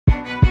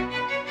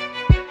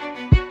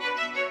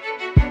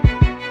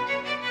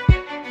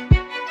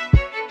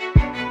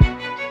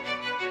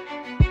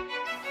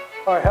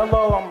All right,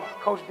 hello, I'm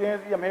Coach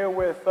Danzy. I'm here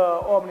with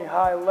Albany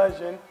High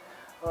legend,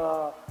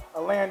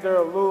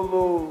 Elander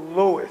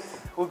Lewis,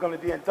 who's going to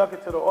be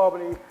inducted to the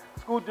Albany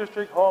School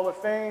District Hall of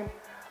Fame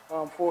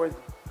for his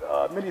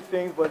many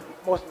things, but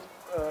most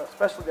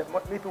especially that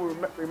many people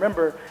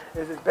remember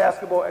is his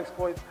basketball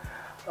exploits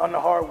on the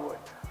hardwood.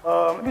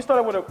 Let me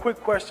start out with a quick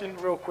question,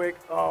 real quick.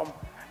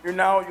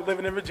 You're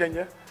living in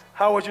Virginia.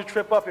 How was your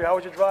trip up here? How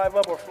was your drive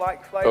up or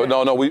flight?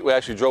 No, we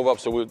actually drove up,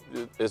 so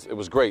it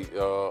was great.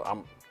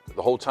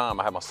 The whole time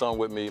I had my son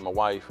with me, my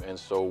wife, and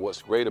so what's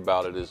great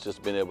about it is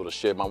just being able to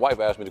share. My wife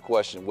asked me the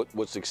question,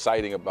 what's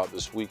exciting about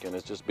this weekend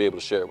is just be able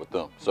to share it with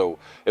them. So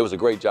it was a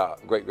great job,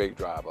 great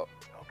drive up.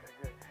 Okay,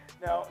 good.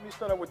 Now, let me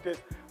start out with this.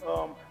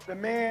 The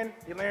man,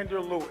 Elander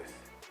Lewis,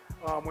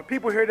 when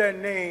people hear that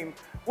name,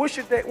 what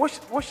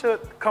should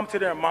come to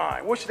their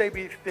mind? What should they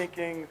be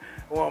thinking,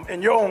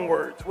 in your own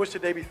words, what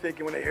should they be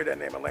thinking when they hear that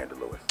name, Elander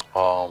Lewis?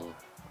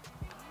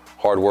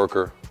 Hard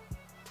worker,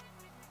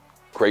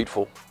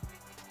 grateful,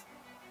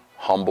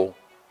 humble,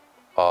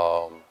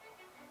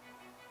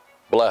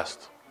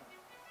 blessed.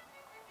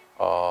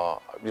 I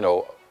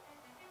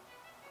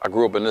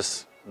grew up in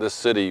this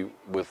city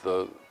with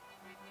the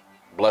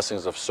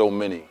blessings of so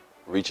many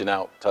reaching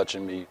out,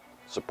 touching me,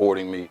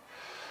 supporting me,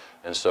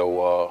 and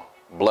so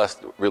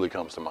blessed really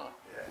comes to mind.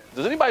 Yeah.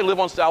 Does anybody live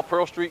on South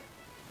Pearl Street?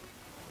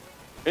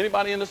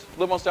 Anybody in this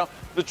live on South?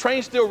 The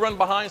train still run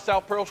behind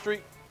South Pearl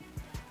Street?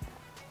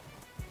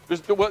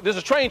 There's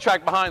a train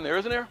track behind there,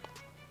 isn't there?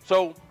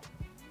 So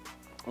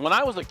when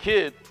I was a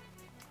kid,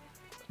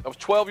 I was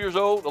 12 years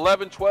old,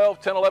 11, 12,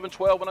 10, 11,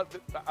 12, when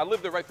I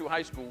lived there right through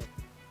high school.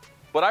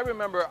 But I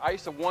remember I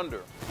used to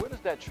wonder, where does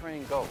that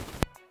train go?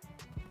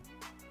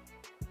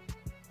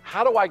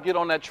 How do I get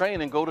on that train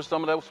and go to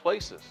some of those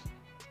places?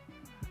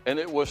 And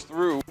it was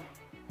through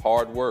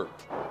hard work.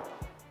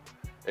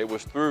 It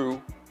was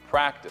through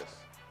practice.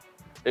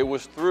 It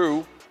was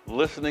through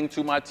listening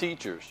to my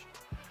teachers.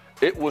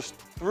 It was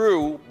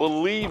through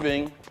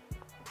believing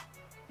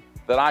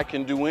that I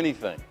can do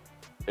anything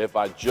if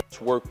I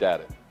just worked at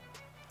it.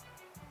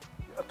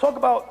 Talk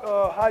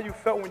about how you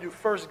felt when you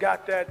first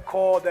got that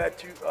call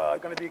that you are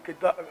going to be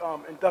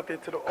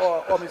inducted to the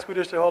Albany School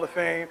District Hall of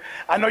Fame.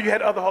 I know you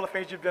had other Hall of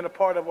Fames you've been a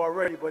part of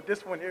already, but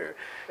this one here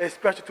is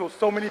special to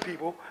so many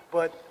people.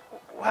 But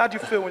how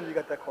did you feel when you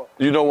got that call?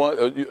 You know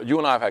what? You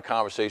and I have had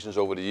conversations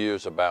over the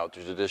years about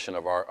the tradition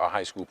of our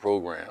high school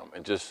program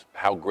and just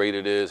how great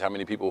it is, how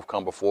many people have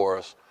come before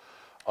us.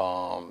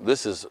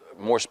 This is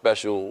more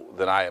special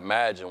than I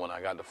imagined when I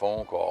got the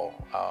phone call.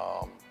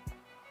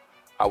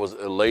 I was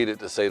elated,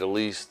 to say the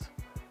least,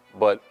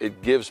 but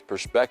it gives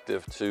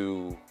perspective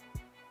to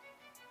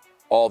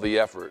all the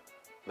effort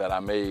that I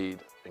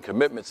made and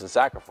commitments and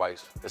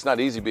sacrifice. It's not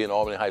easy being an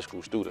Albany High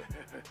School student,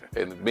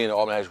 and being an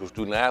Albany High School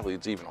student athlete,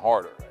 it's even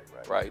harder,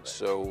 right?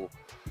 So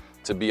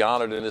to be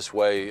honored in this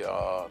way,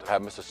 to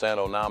have Mr.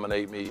 Sando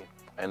nominate me,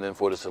 and then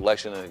for the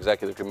selection and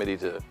executive committee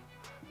to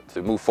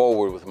move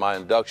forward with my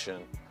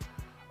induction,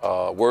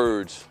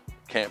 words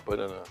can't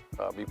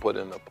be put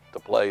into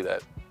play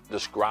that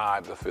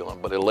describe the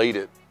feeling, but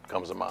elated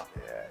comes to mind.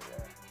 Yeah.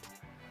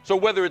 So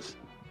whether it's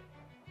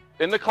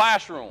in the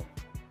classroom,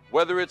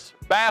 whether it's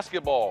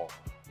basketball,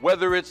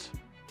 whether it's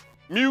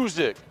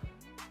music,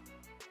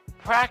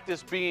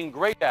 practice being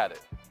great at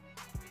it.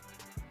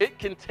 It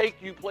can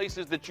take you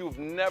places that you've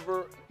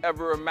never,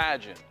 ever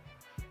imagined.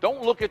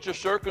 Don't look at your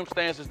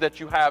circumstances that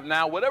you have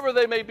now, whatever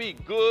they may be,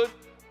 good,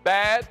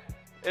 bad,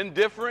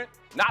 indifferent,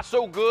 not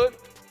so good.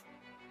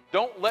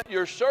 Don't let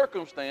your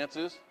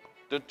circumstances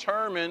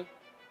determine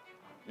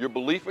your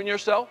belief in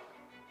yourself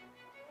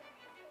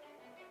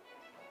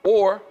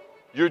or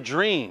your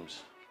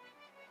dreams.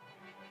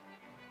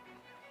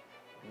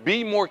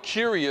 Be more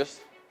curious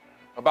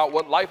about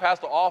what life has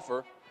to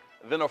offer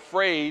than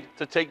afraid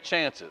to take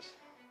chances.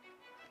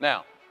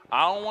 Now,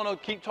 I don't want to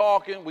keep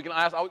talking. We can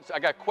ask. I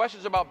got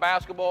questions about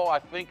basketball, I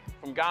think,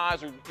 from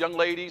guys or young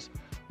ladies.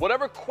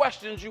 Whatever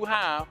questions you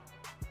have,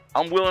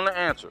 I'm willing to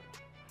answer.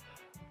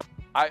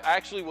 I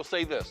actually will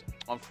say this.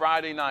 On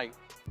Friday night,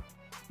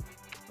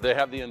 they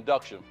have the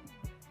induction.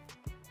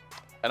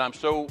 And I'm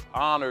so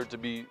honored to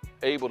be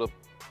able to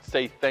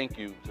say thank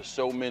you to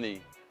so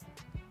many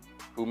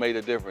who made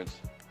a difference.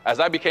 As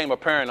I became a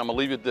parent, I'm gonna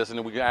leave you with this and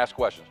then we can ask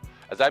questions.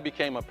 As I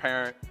became a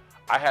parent,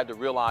 I had to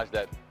realize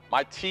that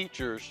my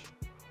teachers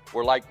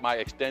were like my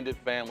extended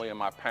family and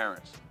my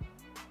parents.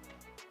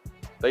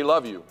 They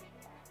love you.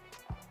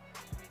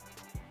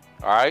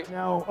 All right?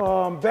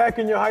 Now, back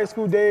in your high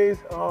school days,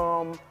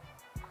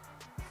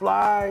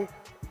 fly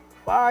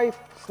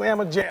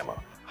slammer jammer.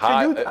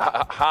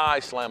 High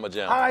slammer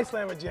jammer. High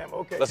slammer jammer,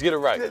 okay. Let's get it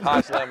right. High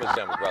slammer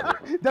jammer, brother.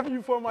 Definitely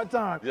before my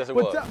time. Yes, it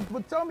was.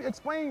 But tell me,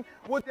 explain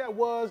what that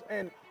was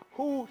and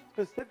who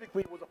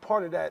specifically was a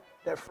part of that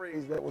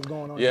phrase that was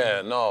going on.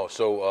 Yeah, no,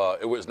 so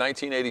it was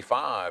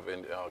 1985,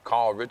 and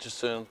Carl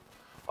Richardson,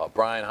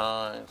 Brian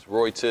Hines,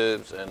 Roy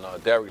Tibbs, and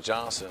Derek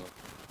Johnson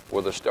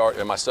were the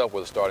and myself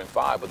were the starting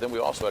five, but then we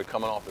also had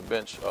coming off the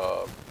bench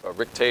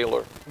Rick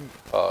Taylor,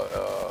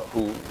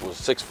 who was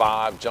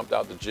 6'5", jumped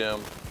out the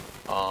gym,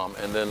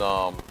 and then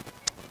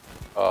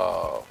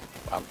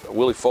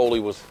Willie Foley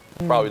was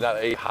probably not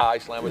a high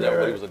slammer jammer,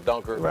 but he was a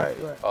dunker. Right.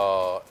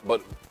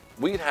 But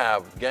we'd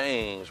have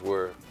games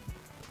where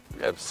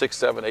we had 6,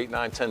 7, 8,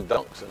 9, 10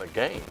 dunks in a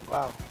game.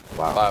 Wow.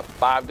 By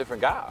 5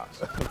 different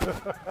guys.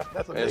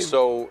 That's amazing. And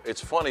so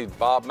it's funny,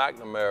 Bob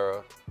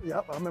McNamara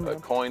I remember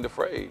coined the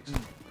phrase.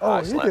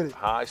 Did it?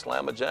 High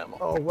slammer jammer.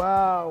 Oh,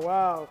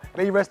 wow.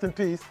 May he rest in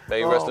peace. May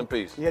he rest in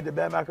peace. He had the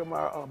Bob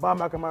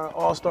McNamara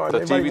All-Stars. The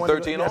TV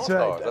 13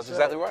 All-Stars. That's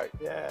exactly right.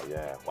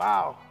 Yeah.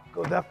 Wow.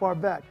 Goes that far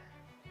back.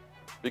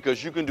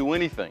 Because you can do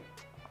anything.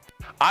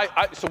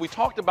 So we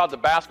talked about the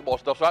basketball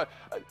stuff. So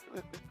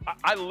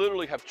I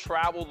literally have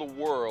traveled the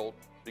world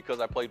because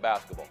I played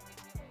basketball.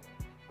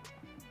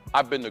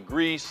 I've been to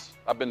Greece,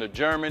 I've been to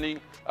Germany,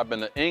 I've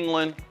been to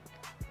England,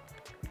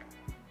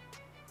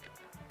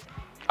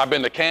 I've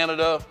been to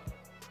Canada,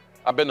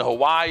 I've been to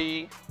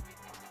Hawaii,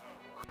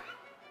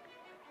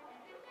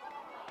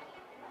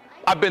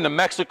 I've been to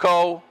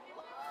Mexico.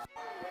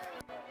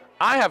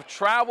 I have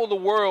traveled the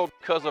world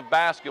because of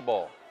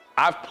basketball.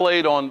 I've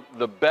played on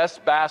the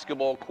best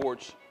basketball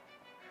courts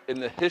in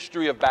the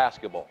history of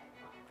basketball.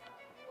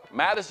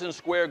 Madison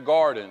Square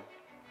Garden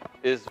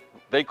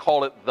they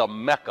call it the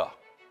Mecca.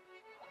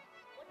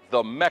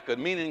 The Mecca,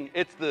 meaning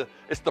it's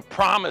the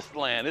promised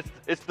land.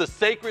 It's the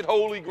sacred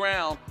holy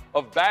ground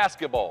of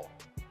basketball.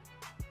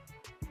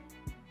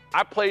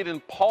 I played in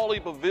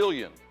Pauley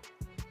Pavilion.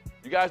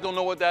 You guys don't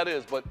know what that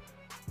is, but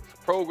it's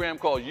a program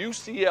called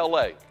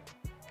UCLA.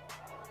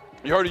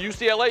 You heard of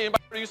UCLA?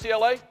 Anybody heard of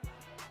UCLA?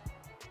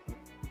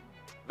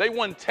 They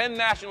won 10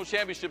 national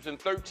championships in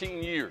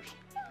 13 years.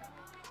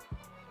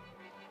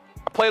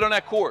 I played on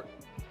that court.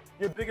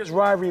 Your biggest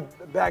rivalry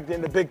back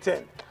then, the Big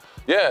Ten.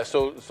 Yeah,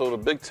 so the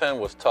Big Ten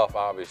was tough,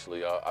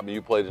 obviously. I mean,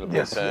 you played in the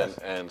Big Ten,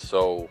 and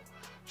so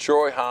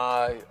Troy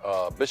High,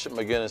 Bishop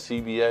McGinnis,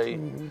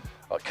 CBA,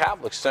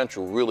 Catholic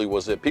Central really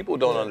was it. People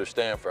don't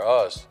understand for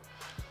us.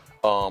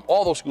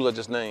 All those schools I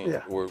just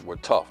named were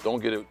tough.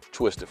 Don't get it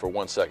twisted for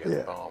 1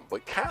 second.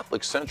 But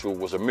Catholic Central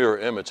was a mirror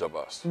image of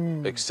us,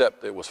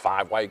 except it was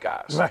 5 white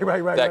guys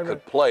that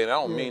could play. And I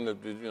don't mean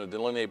to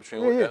delineate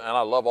between. And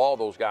I love all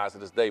those guys to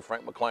this day.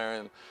 Frank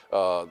McLaren,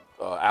 Todd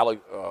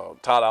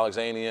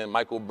Alexanian,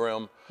 Michael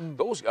Brim,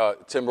 those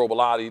Tim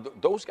Robillati.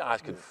 Those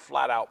guys could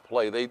flat out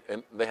play.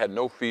 They had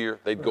no fear.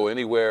 They'd go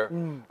anywhere.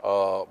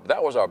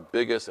 That was our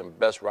biggest and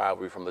best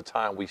rivalry from the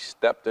time we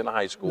stepped into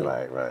high school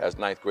as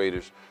 9th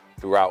graders.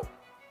 Throughout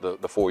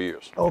the 4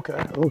 years.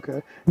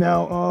 Okay.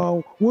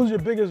 Now, what was your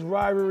biggest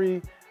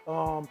rivalry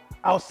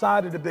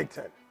outside of the Big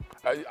Ten?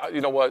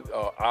 You know what?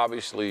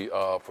 Obviously,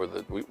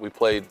 we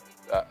played,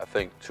 I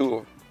think, 2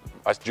 of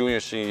us junior,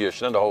 senior year,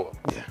 Shenandoah.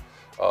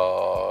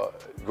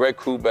 Greg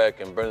Kubek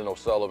and Brendan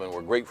O'Sullivan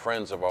were great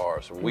friends of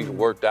ours. We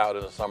worked out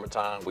in the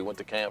summertime. We went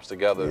to camps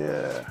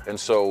together. And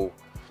so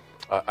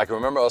I can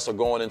remember us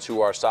going into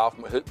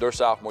their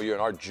sophomore year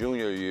and our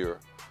junior year.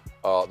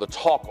 The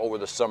talk over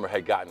the summer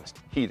had gotten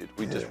heated.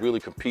 We just really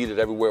competed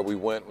everywhere we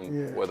went,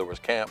 whether it was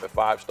camp at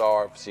 5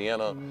 Star,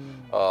 Siena,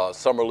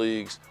 summer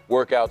leagues,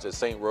 workouts at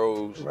St.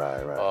 Rose.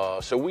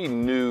 So we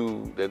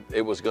knew that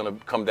it was going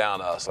to come down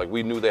to us. Like,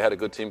 we knew they had a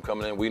good team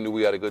coming in. We knew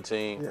we had a good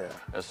team.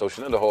 And so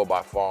Shenandoah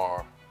by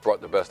far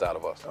brought the best out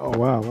of us. Oh,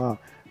 wow.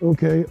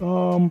 Okay.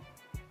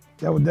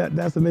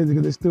 That's amazing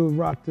because they still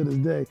rock to this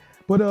day.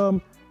 But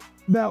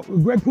now,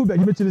 Greg Kubek,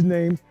 you mentioned his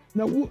name.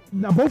 Now,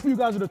 both of you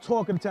guys are the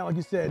talk of the town, like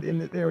you said, in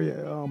the area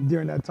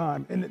during that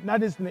time, and not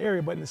just in the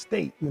area, but in the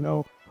state.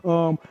 Now,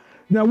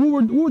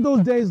 what were those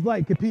days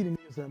like competing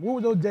against them? What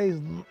were those days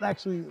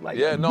actually like?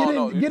 Get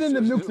in the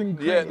nooks and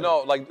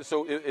crannies.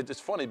 So it's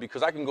funny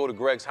because I can go to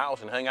Greg's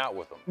house and hang out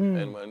with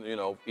him,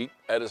 and eat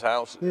at his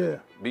house,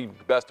 be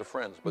best of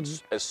friends. But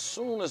as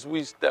soon as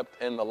we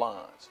stepped in the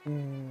lines,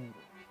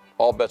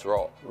 all bets were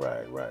off.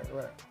 Right.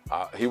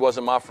 He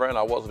wasn't my friend,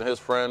 I wasn't his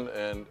friend,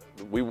 and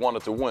we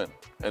wanted to win.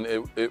 And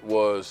it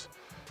was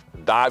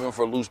diving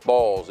for loose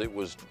balls, it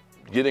was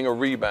getting a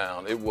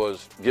rebound, it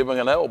was giving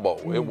an elbow,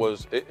 it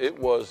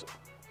was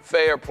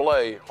fair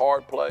play,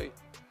 hard play.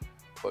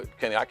 But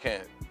Kenny,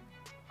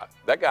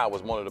 that guy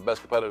was one of the best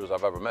competitors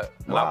I've ever met.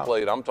 And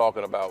I'm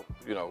talking about,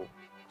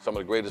 some of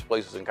the greatest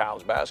places in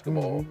college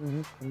basketball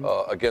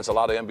against a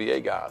lot of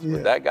NBA guys.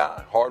 But that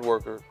guy, hard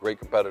worker, great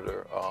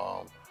competitor,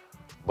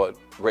 but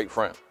great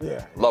friend.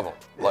 Love him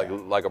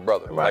like a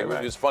brother.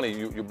 It's funny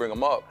you bring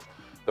him up.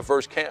 The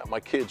first camp my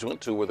kids went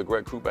to were the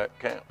Greg Kubek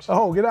camps.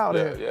 Oh, get out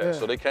there. Yeah.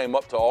 So they came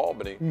up to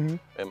Albany,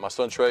 and my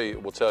son Trey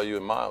will tell you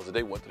in Miles that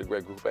they went to the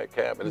Greg Kubek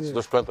camp, and it's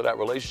the strength of that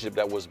relationship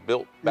that was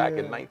built back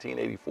in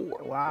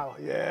 1984. Wow.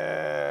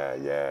 Yeah.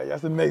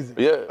 That's amazing.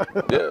 Yeah.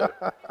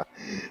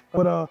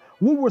 But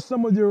what were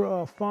some of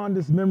your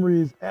fondest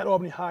memories at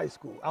Albany High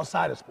School,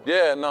 outside of sports?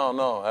 Yeah,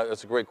 no,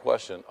 that's a great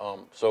question.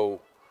 So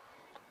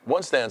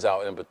one stands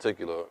out in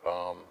particular.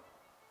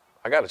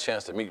 I got a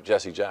chance to meet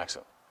Jesse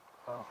Jackson.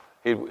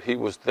 He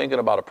was thinking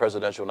about a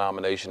presidential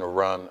nomination to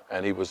run,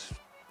 and he was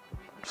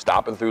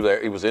stopping through there.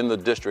 He was in the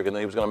district, and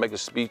then he was going to make a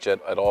speech at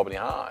Albany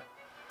High.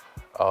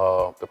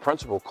 the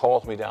principal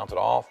calls me down to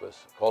the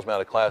office, calls me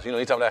out of class. You know,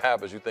 anytime that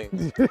happens, you think,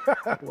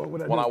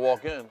 when I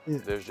walk in,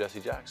 there's Jesse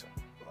Jackson.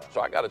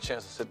 So I got a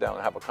chance to sit down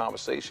and have a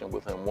conversation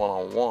with him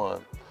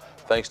one-on-one,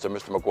 thanks to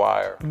Mr.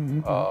 McGuire,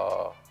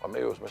 or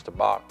maybe it was Mr.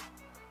 Bach.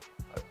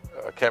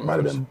 I can't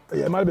remember.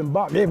 It might have been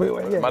Bach. Yeah,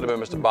 it might have been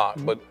Mr. Bach,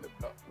 but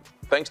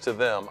thanks to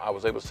them, I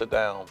was able to sit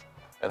down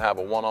and have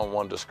a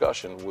one-on-one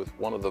discussion with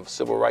one of the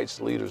civil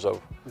rights leaders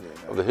of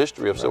the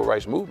history of civil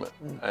rights movement.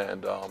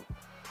 And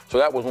so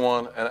that was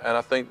one, and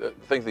I think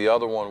the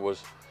other one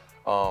was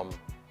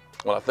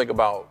when I think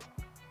about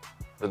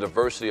the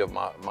diversity of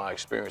my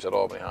experience at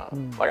Albany High.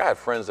 Like I had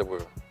friends that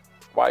were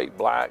white,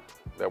 black,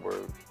 that were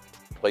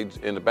played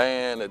in the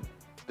band, that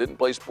didn't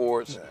play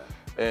sports,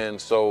 and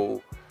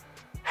so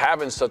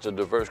having such a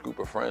diverse group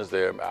of friends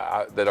there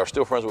that are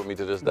still friends with me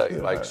to this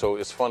day. So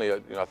it's funny,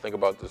 you know, I think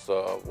about this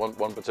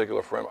one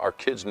particular friend. Our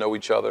kids know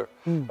each other.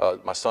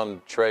 My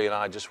son Trey and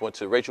I just went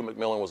to, Rachel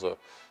McMillan was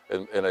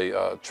in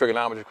a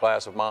trigonometry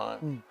class of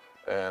mine,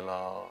 and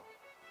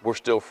we're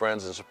still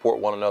friends and support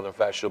one another. In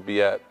fact, she'll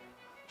be at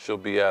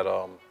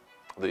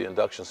the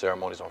induction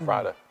ceremonies on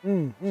Friday.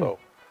 So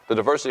the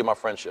diversity of my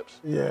friendships.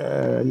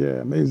 Yeah,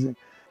 amazing.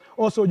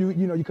 Also,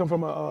 you come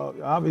from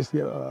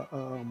obviously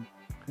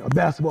a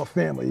basketball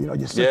family. You know,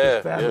 your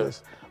sister's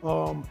fabulous.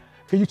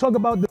 Can you talk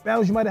about the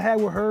battles you might have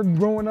had with her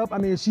growing up? I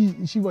mean, is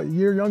she what, a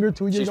year younger,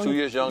 2 years younger? She's 2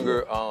 years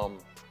younger.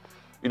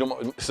 You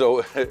know,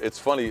 so it's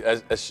funny.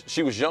 As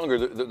she was younger,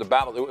 the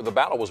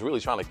battle was really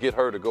trying to get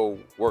her to go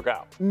work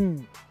out.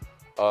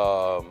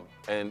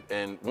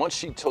 And once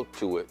she took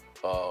to it,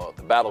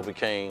 the battle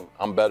became,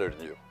 I'm better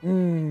than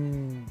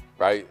you.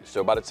 Right?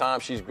 So by the time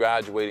she's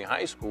graduating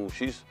high school,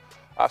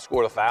 I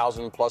scored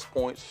 1,000+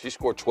 points. She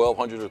scored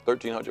 1,200 or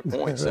 1,300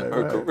 points in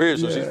her career,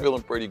 so she's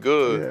feeling pretty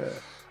good.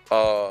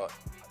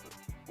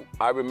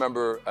 I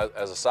remember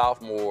as a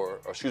sophomore,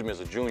 or excuse me, as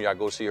a junior, I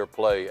go see her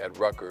play at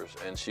Rutgers,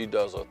 and she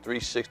does a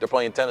 360. They're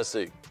playing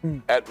Tennessee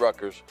at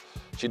Rutgers.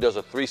 She does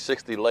a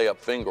 360 layup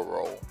finger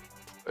roll.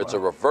 It's a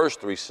reverse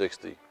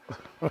 360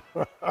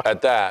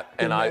 at that,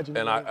 and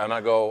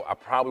I go, I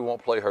probably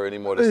won't play her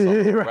anymore this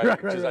summer,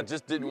 right? Because I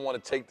just didn't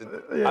want to take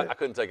I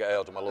couldn't take an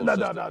L to my little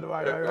sister.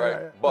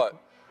 Right.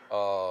 But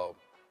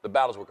the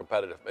battles were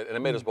competitive, and it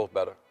made us both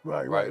better.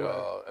 Right.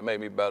 It made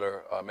me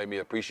better, made me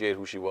appreciate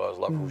who she was,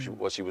 love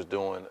what she was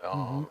doing,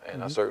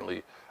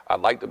 and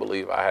I'd like to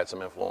believe I had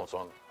some influence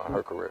on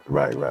her career.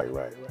 Right.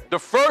 The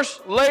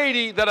first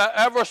lady that I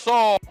ever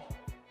saw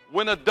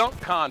win a dunk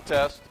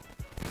contest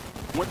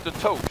went to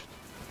T.O.A.S.T.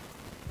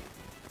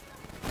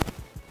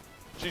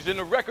 She's in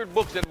the record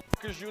books at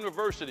Rutgers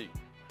University,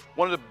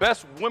 one of the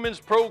best women's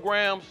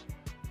programs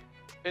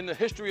in the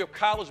history of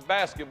college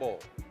basketball.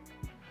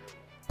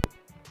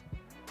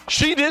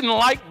 She didn't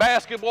like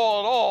basketball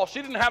at all.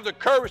 She didn't have the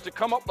courage to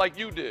come up like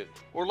you did,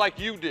 or like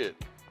you did,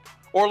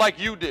 or like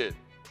you did.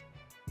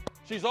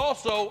 She's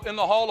also in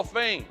the Hall of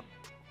Fame.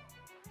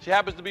 She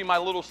happens to be my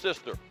little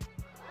sister.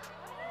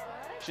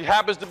 She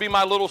happens to be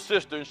my little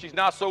sister, and she's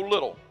not so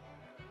little.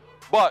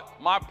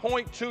 But my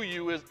point to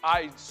you is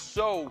I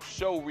so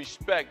show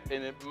respect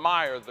and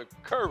admire the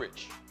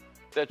courage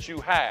that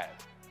you had.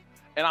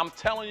 And I'm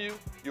telling you,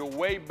 you're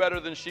way better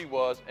than she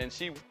was. And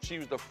she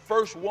was the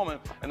first woman,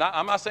 and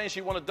I'm not saying she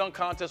won a dunk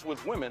contest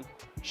with women.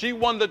 She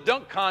won the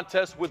dunk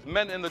contest with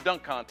men in the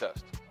dunk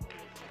contest.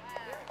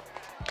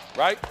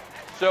 Right?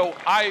 So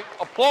I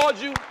applaud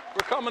you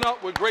for coming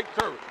up with great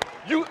courage.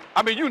 You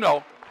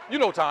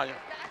know, Tanya.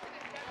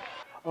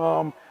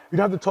 You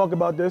don't have to talk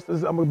about this.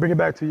 I'm going to bring it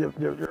back to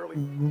your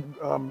early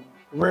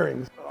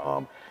rearings.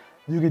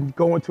 You can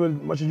go into it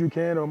as much as you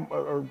can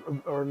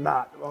or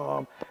not.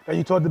 And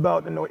you talked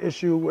about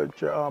issue with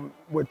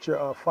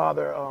your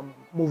father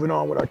moving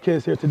on with our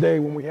kids here today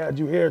when we had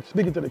you here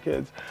speaking to the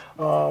kids.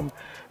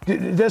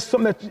 Is there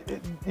something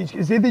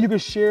is there anything you can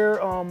share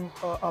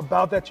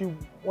about that you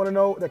want to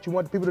know, that you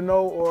want people to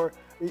know, or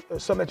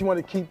something that you want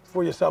to keep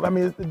for yourself? I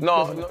mean,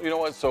 no, you know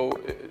what? So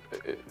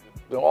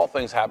all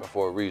things happen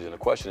for a reason. The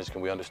question is,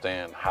 can we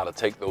understand how to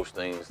take those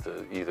things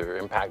to either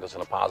impact us in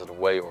a positive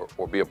way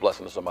or be a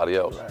blessing to somebody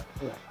else?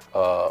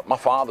 My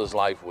father's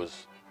life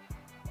was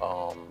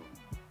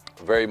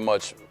very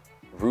much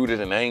rooted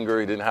in anger.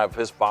 He didn't have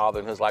his father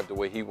in his life the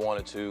way he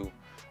wanted to.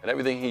 And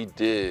everything he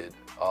did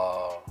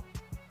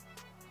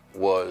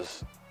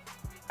was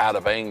out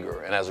of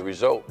anger. And as a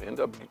result, he ended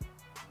up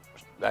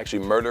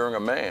actually murdering a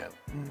man.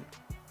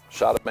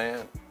 Shot a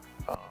man,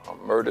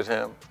 murdered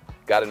him.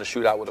 Got in a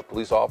shootout with a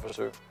police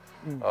officer,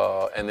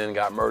 and then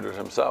got murdered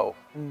himself.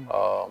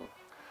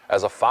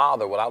 As a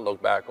father, what I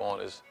look back on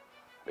is,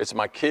 it's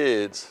my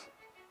kids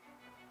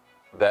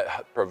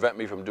that prevent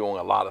me from doing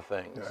a lot of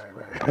things.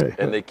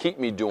 And they keep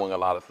me doing a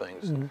lot of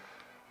things.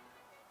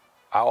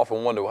 I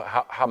often wonder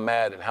how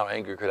mad and how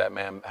angry could that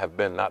man have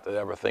been not to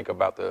ever think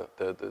about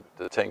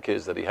the 10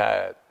 kids that he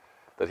had,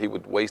 that he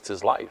would waste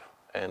his life.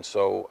 And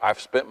so I've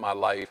spent my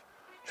life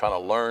trying to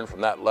learn from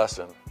that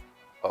lesson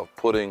of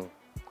putting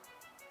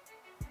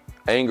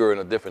anger in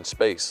a different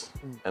space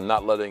and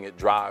not letting it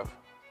drive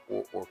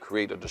or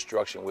create a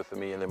destruction within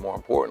me, and then more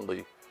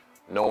importantly,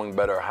 knowing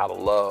better how to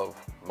love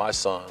my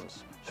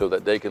sons so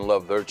that they can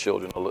love their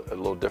children a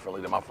little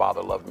differently than my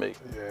father loved me.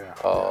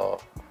 Yeah.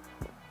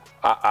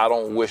 I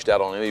don't wish that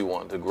on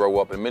anyone to grow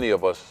up, and many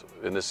of us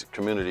in this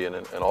community and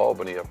in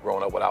Albany have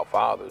grown up without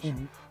fathers.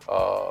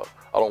 I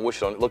don't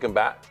wish it on, looking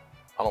back,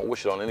 I don't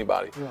wish it on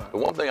anybody. Right. The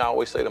one thing I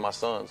always say to my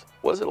sons,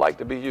 what is it like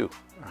to be you?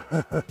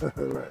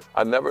 Right.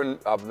 I've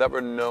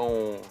never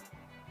known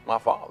my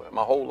father.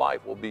 My whole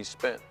life will be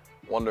spent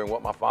wondering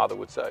what my father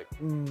would say.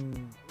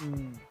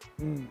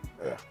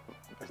 Yeah,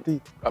 that's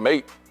deep. I'm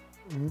 8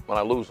 when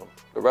I lose him.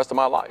 The rest of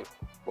my life,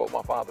 what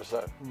my father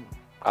said,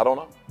 I don't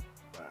know.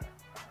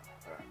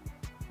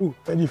 Ooh,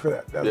 thank you for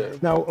that. Yeah.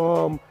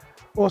 Now,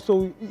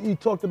 also, you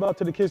talked about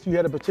to the kids you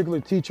had a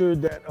particular teacher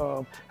that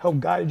helped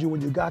guide you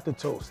when you got to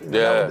T.O.A.S.T. And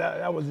Yeah.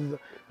 that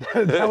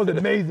was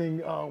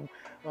amazing.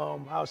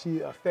 How she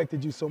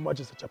affected you so much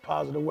in such a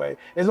positive way.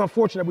 It's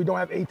unfortunate we don't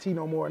have 18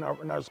 no more in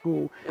our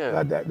school.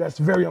 Yeah. That's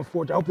very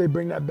unfortunate. I hope they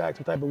bring that back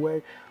some type of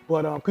way.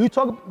 But could you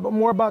talk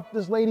more about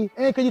this lady?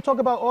 And could you talk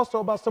also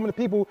about some of the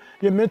people,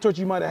 your mentors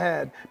you might have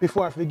had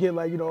before I forget,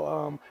 like, we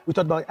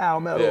talked about Al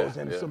Meadows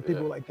and some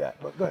people like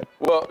that. But go ahead.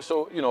 Well,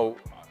 so,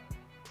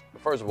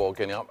 first of all,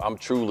 Kenny, I'm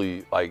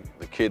truly like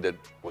the kid that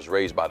was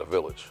raised by the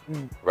village,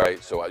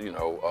 right? So,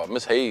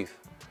 Miss Haith,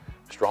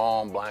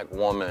 strong black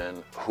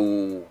woman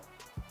who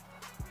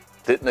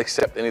didn't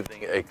accept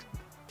anything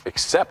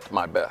except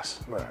my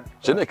best. Right.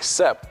 She didn't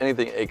accept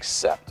anything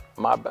except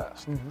my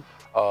best.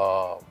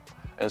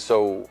 And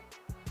so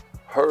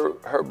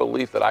her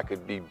belief that I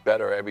could be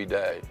better every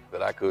day,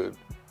 that I could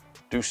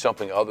do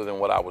something other than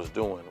what I was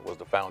doing was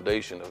the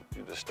foundation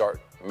to start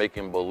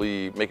making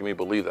me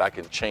believe that I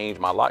can change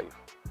my life.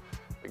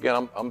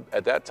 Again, I'm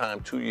at that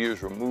time 2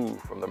 years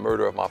removed from the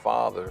murder of my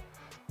father.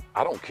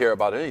 I don't care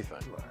about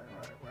anything. Right.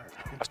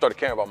 I started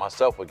caring about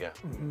myself again.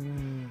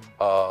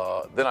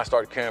 Then I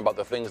started caring about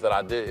the things that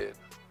I did.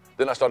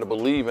 Then I started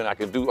believing I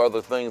could do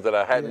other things that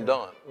I hadn't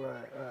done.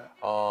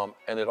 Right.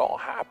 And it all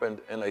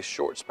happened in a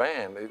short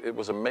span. It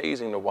was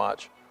amazing to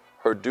watch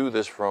her do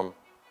this from,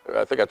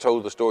 I think I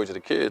told the story to the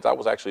kids, I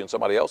was actually in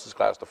somebody else's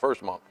class the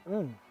first month.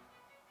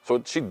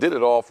 So she did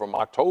it all from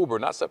October,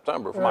 not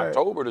September, from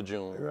October to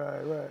June.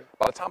 Right.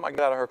 By the time I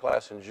got out of her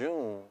class in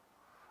June,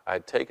 I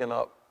had taken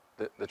up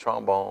the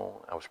trombone.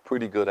 I was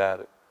pretty good at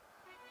it.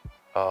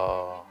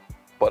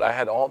 But I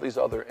had all these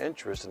other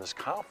interests and this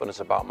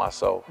confidence about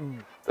myself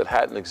that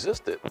hadn't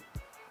existed.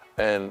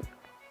 And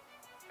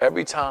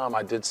every time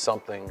I did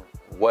something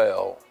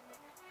well,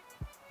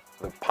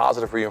 the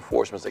positive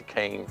reinforcements that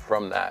came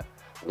from that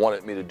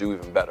wanted me to do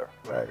even better.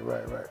 Right.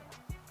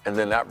 And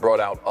then that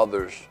brought out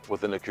others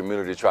within the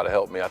community to try to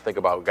help me. I think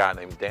about a guy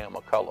named Dan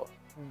McCullough,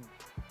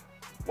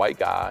 white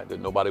guy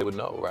that nobody would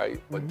know,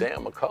 right? But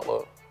Dan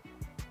McCullough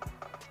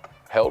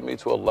held me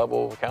to a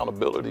level of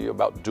accountability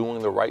about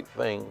doing the right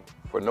thing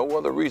for no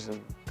other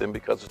reason than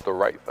because it's the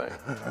right thing.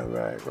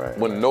 Right.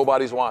 When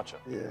nobody's watching.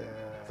 Yeah.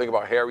 I think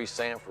about Harry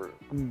Sanford.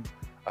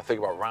 I think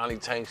about Ronnie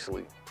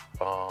Tanksley.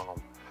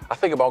 I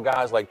think about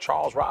guys like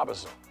Charles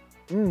Robinson.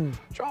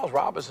 Charles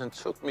Robinson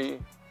took me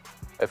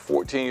at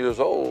 14 years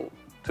old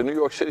to New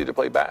York City to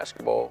play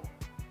basketball.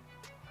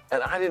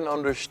 And I didn't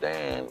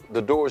understand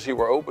the doors he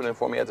were opening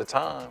for me at the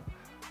time,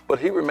 but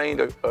he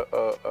remained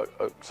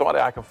somebody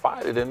I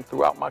confided in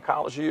throughout my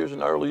college years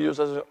and early years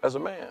as a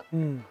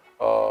man.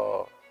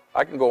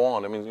 I can go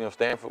on. I mean,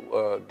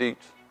 Stanford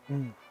Dietz.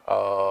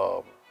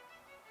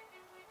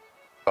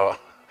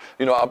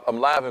 I'm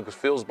laughing because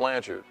Phil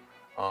Blanchard,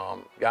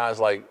 guys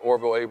like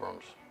Orville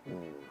Abrams.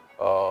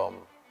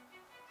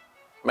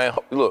 Man,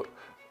 look,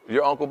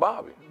 your Uncle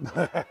Bobby,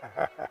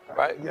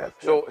 right? Yes.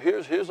 So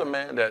here's a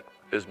man that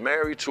is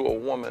married to a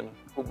woman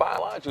who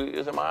biologically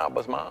isn't my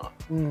Abba's mom.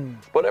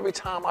 But every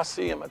time I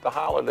see him at the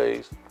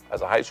holidays,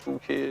 as a high school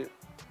kid,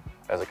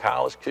 as a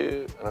college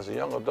kid, and as a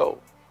young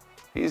adult,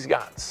 he's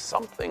got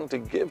something to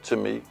give to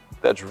me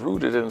that's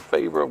rooted in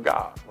favor of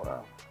God.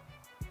 Wow.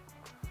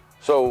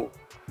 So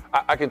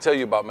I can tell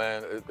you about,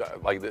 man,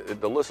 like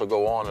the list will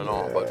go on and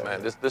on, but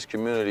man, this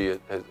community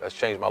has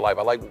changed my life.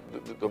 I like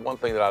the one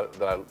thing that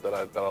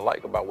I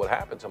like about what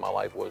happened to my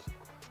life was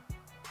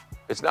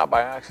it's not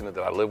by accident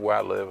that I live where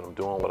I live and I'm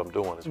doing what I'm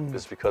doing.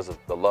 It's because of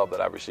the love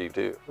that I received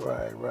here.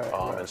 Right.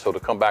 And so to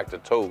come back to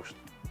T.O.A.S.T,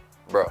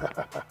 bro,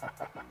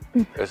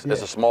 it's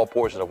a small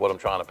portion of what I'm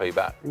trying to pay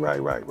back. Right.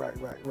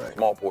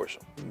 Small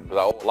portion, because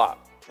I owe a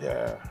lot.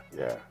 Yeah.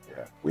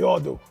 We all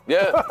do.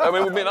 Yeah, I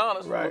mean, we're being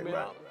honest. Right.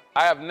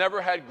 I have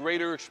never had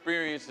greater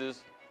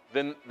experiences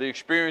than the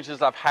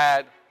experiences I've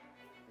had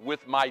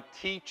with my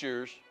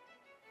teachers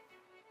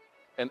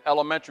in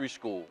elementary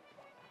school.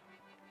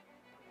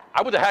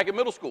 I went to Hackett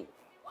Middle School.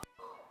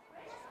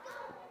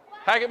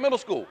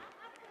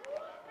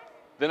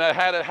 Then I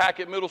had at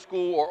Hackett Middle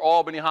School or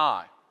Albany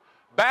High.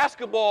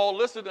 Basketball,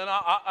 listen, and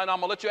I'm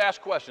gonna let you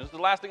ask questions. This is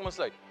the last thing I'm gonna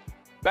say.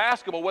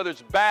 Basketball, whether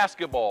it's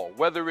basketball,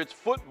 whether it's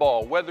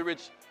football, whether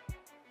it's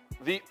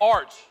the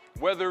arts,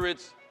 whether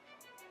it's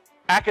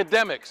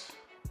academics.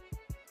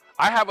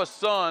 I have a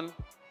son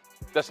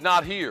that's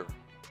not here.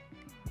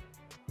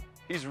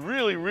 He's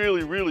really,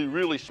 really, really,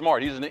 really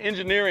smart. He's an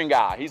engineering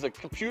guy. He's a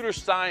computer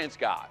science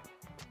guy.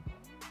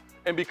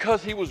 And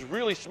because he was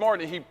really smart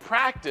and he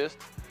practiced,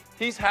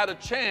 he's had a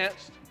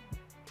chance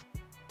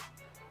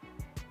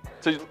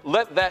to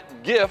let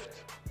that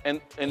gift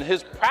and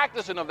his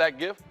practicing of that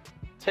gift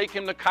take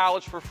him to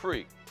college for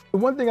free. The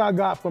one thing I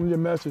got from your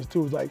message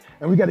too is like,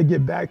 and we got to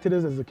get back to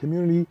this as a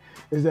community,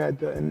 is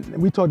that, and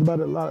we talked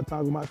about it a lot of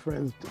times with my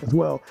friends as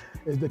well,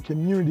 is the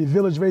community,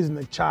 village raising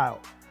the child.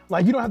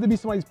 Like, you don't have to be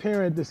somebody's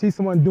parent to see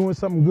someone doing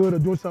something good or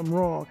doing something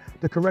wrong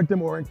to correct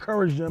them or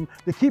encourage them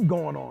to keep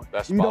going on.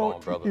 That's spot on,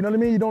 brother. You know what I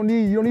mean? You don't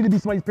need to be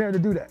somebody's parent to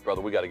do that.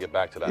 Brother, we got to get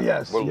back to that.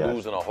 Yes, we're yes.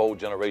 losing a whole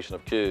generation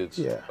of kids,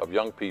 of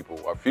young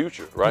people, our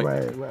future, right?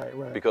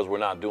 Right. Because we're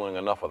not doing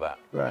enough of that.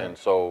 Right. And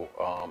so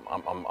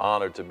I'm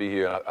honored to be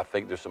here. And I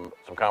think there's some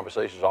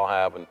conversations I'll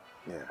have and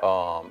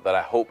that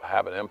I hope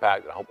have an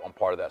impact, and I hope I'm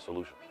part of that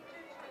solution.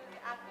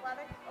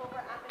 Athletics over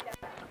academics.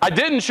 I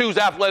didn't choose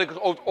athletics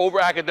over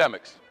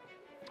academics.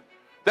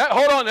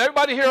 Hold on,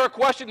 everybody hear a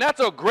question? That's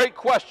a great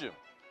question.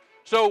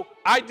 So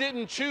I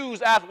didn't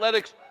choose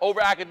athletics over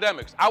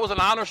academics. I was an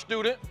honor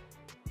student.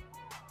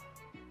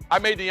 I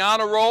made the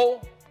honor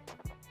roll.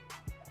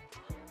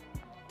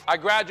 I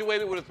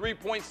graduated with a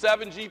 3.7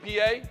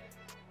 GPA.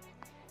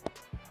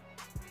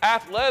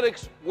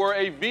 Athletics were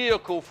a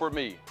vehicle for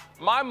me.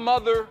 My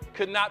mother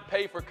could not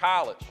pay for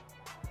college.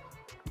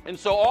 And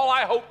so all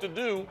I hoped to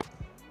do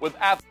with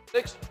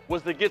athletics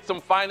was to get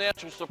some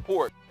financial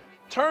support.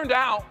 Turned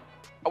out,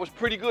 I was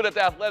pretty good at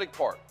the athletic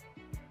part.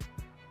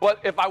 But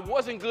if I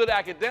wasn't good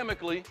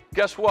academically,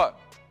 guess what?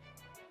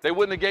 They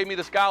wouldn't have gave me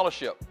the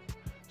scholarship.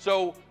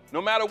 So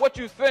no matter what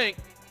you think,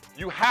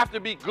 you have to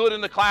be good in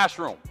the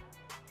classroom.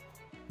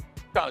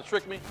 Trying to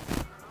trick me?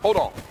 Hold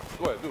on.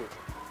 Go ahead, do it.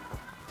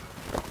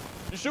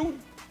 You shooting?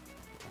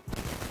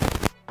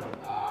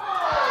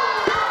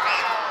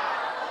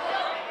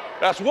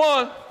 That's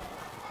one.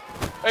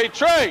 Hey,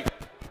 Trey.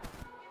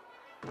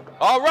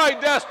 All right,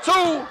 that's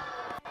two.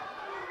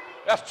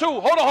 That's two.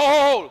 Hold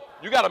on.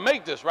 You got to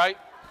make this, right?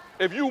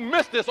 If you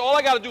miss this, all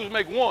I got to do is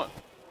make one.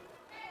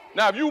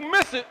 Now, if you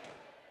miss it,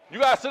 you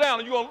got to sit down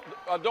and you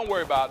gonna, don't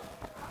worry about it.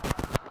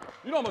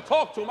 You know I'm going to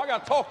talk to him. I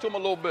got to talk to him a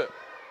little bit.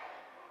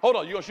 Hold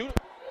on. You going to shoot it?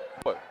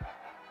 What?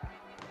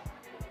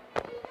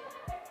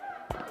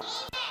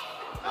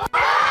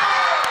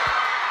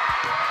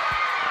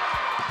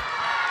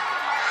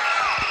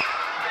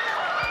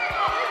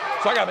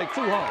 So I got to make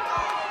two, huh?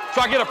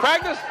 So I get a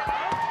practice?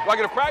 Do I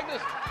get a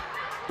practice?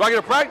 Do I get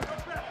a practice?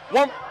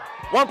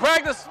 One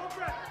practice?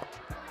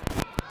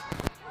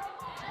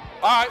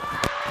 All right.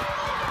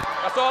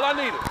 That's all I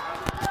needed.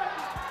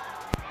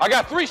 I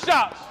got 3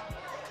 shots.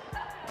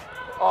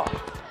 Oh.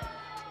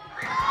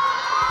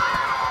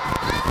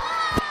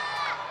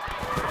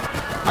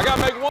 I got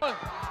to make one.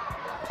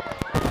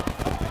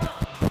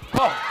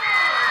 Oh.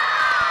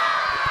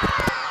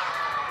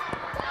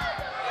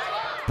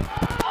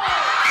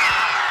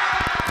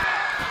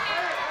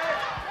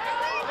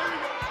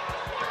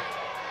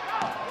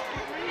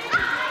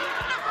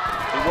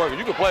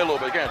 You can play a little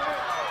bit, can't you?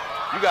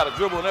 You got to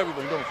dribble and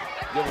everything, don't you?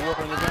 You ever work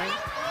on your game?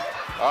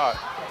 All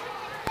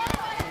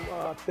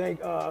right.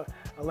 Thank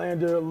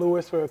Elander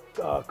Lewis for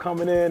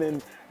coming in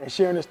and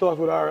sharing his thoughts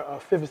with our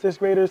 5th and 6th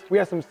graders. We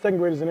had some 2nd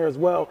graders in there as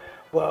well,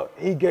 but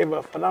he gave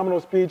a phenomenal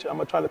speech. I'm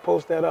going to try to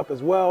post that up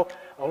as well,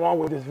 along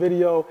with this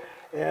video.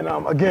 And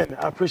again,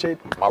 I appreciate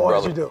all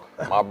that you do.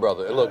 My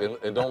brother. And look,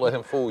 and don't let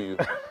him fool you.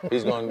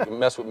 He's going to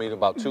mess with me in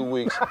about 2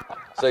 weeks,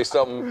 say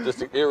something just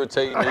to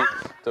irritate me,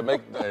 to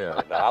make,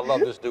 I love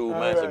this dude,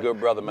 man. He's a good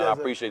brother, man. I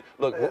appreciate it.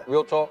 Look,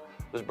 real talk,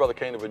 this brother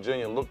came to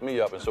Virginia and looked me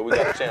up, and so we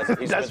got a chance.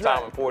 He spent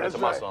time and poured into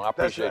my son. I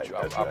appreciate you.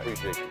 I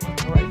appreciate you.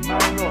 All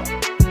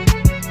right,